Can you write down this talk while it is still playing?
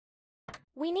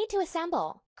We need to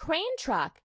assemble. Crane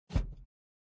truck.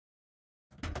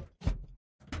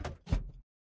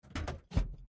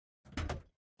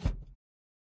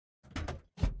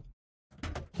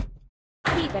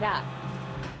 Keep it up.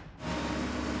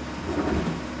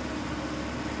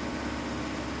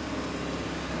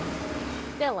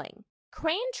 Filling.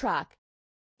 Crane truck.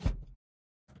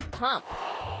 Pump.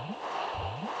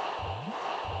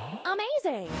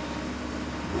 Amazing!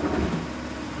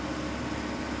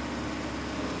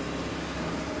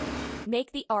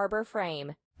 Make the arbor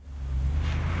frame.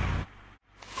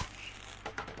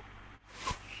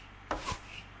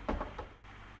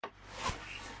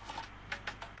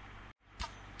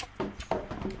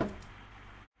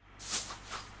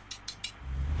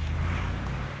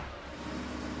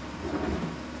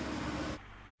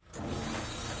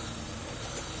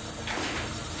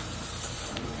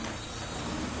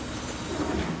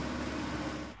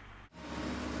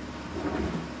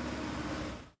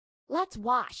 Let's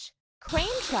wash. Crane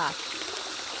truck.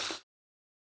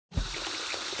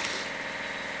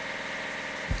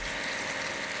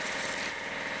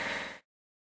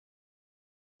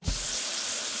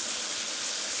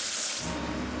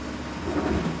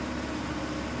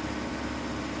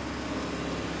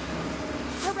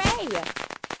 Hooray!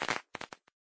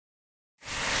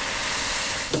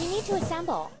 We need to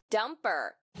assemble.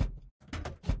 Dumper.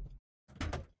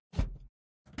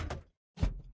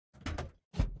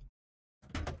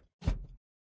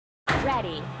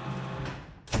 Ready.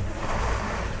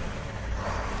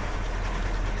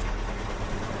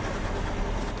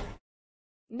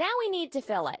 Now we need to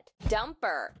fill it.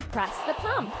 Dumper. Press the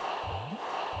pump.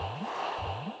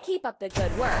 Keep up the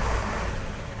good work.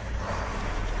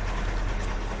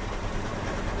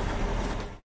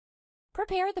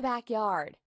 Prepare the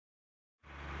backyard.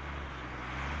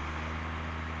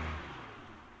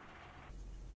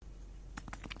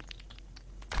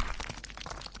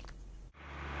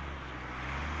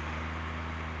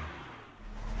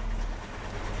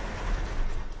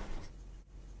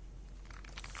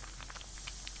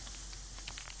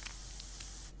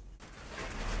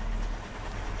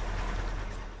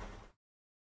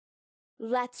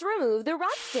 Let's remove the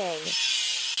rusting.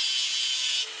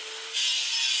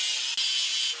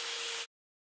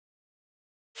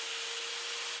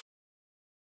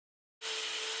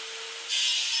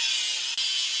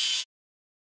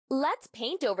 Let's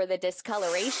paint over the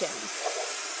discoloration.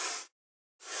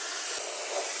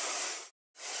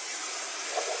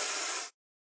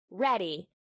 Ready.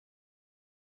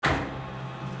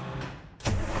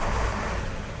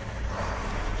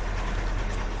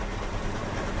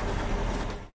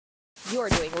 You're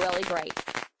doing really great.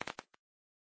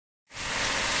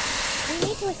 We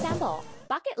need to assemble.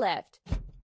 Bucket lift.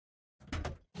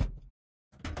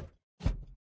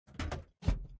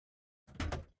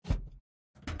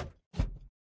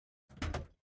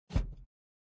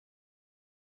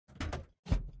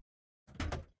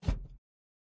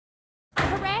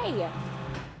 Hooray!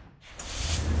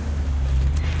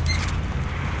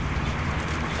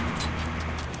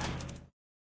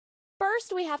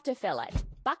 First, we have to fill it.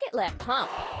 Bucket lift pump.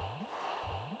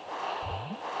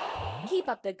 Keep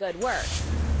up the good work.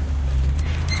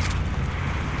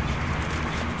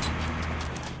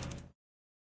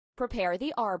 Prepare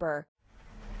the arbor.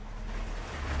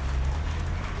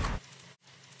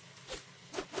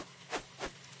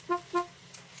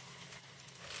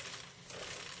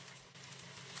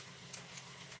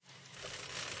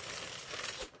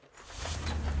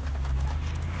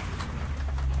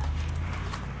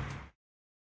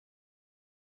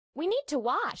 We need to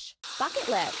wash. Bucket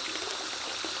lift.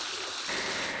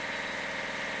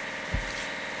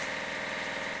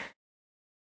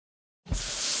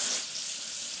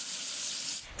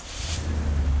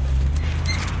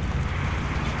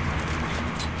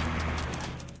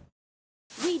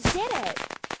 We did it!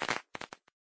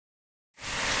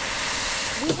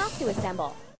 We have to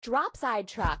assemble. Drop side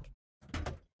truck.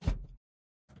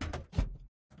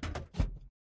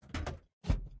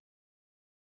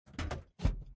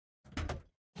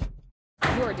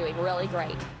 You're doing really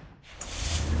great.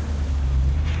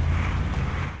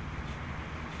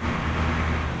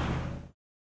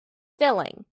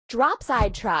 Filling. Drop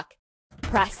side truck.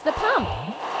 Press the pump.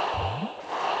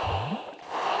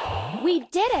 We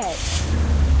did it!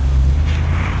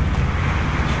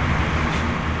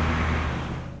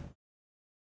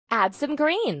 Add some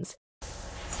greens.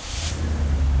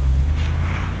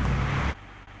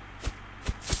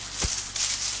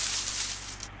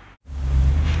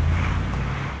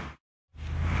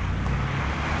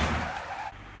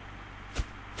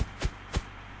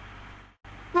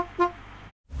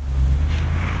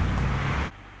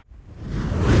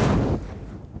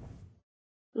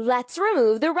 Let's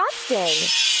remove the rusting.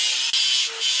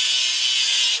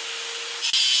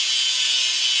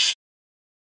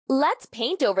 Let's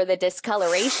paint over the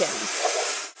discoloration.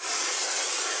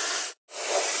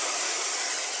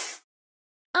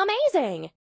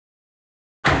 Amazing!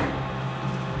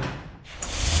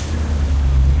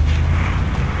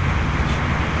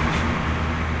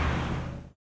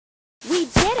 We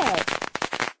did it!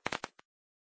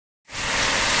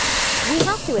 We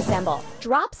have to assemble.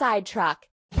 Drop side truck.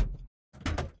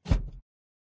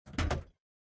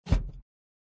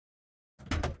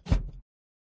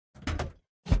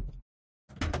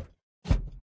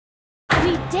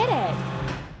 We did it!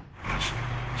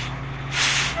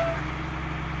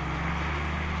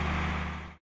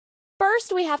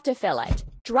 First, we have to fill it.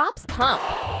 Drops pump.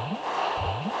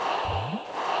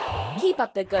 Keep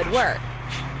up the good work.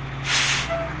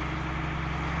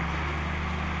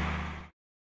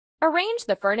 Arrange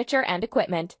the furniture and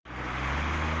equipment.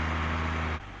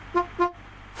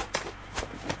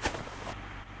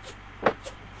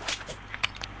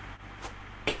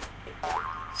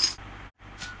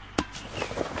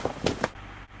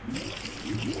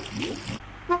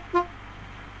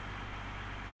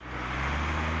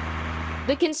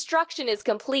 The construction is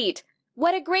complete.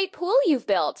 What a great pool you've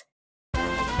built!